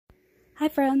Hi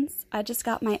friends, I just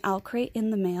got my Owlcrate in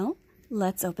the mail.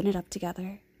 Let's open it up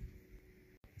together.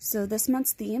 So this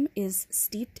month's theme is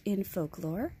steeped in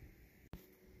folklore.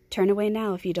 Turn away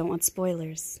now if you don't want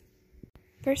spoilers.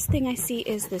 First thing I see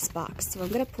is this box, so I'm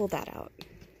going to pull that out.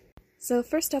 So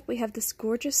first up we have this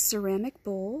gorgeous ceramic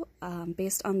bowl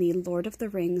based on the Lord of the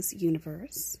Rings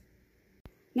universe.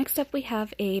 Next up we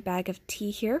have a bag of tea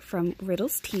here from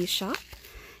Riddle's Tea Shop.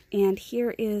 And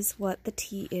here is what the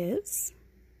tea is.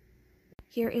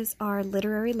 Here is our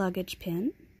literary luggage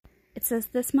pin. It says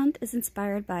this month is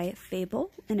inspired by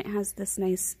fable, and it has this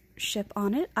nice ship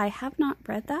on it. I have not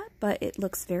read that, but it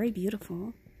looks very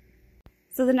beautiful.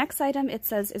 So the next item it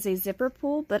says is a zipper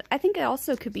pull, but I think it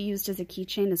also could be used as a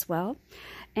keychain as well.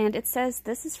 And it says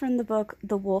this is from the book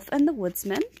The Wolf and the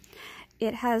Woodsman.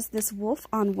 It has this wolf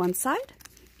on one side,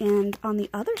 and on the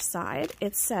other side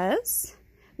it says,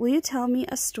 "Will you tell me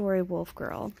a story, wolf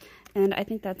girl?" And I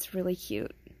think that's really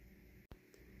cute.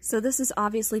 So this is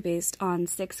obviously based on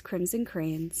 6 Crimson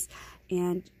Cranes,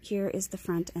 and here is the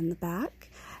front and the back.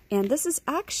 And this is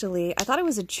actually, I thought it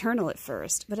was a journal at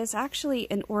first, but it's actually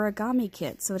an origami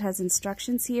kit. So it has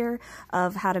instructions here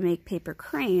of how to make paper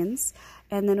cranes,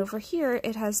 and then over here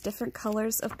it has different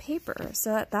colors of paper.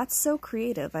 So that's so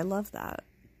creative, I love that.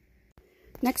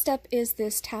 Next up is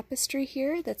this tapestry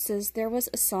here that says, "There was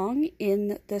a song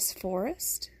in this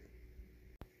forest."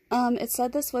 It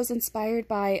said this was inspired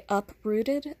by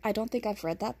Uprooted. I don't think I've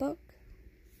read that book.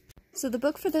 So the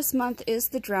book for this month is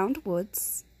The Drowned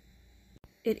Woods.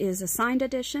 It is a signed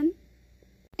edition.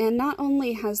 And not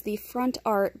only has the front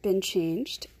art been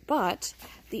changed, but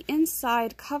the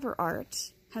inside cover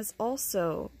art has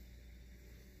also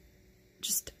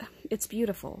it's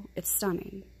beautiful. It's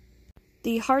stunning.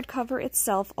 The hardcover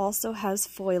itself also has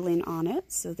foiling on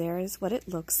it, so there is what it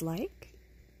looks like.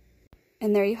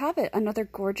 And there you have it, another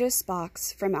gorgeous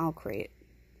box from Owlcrate.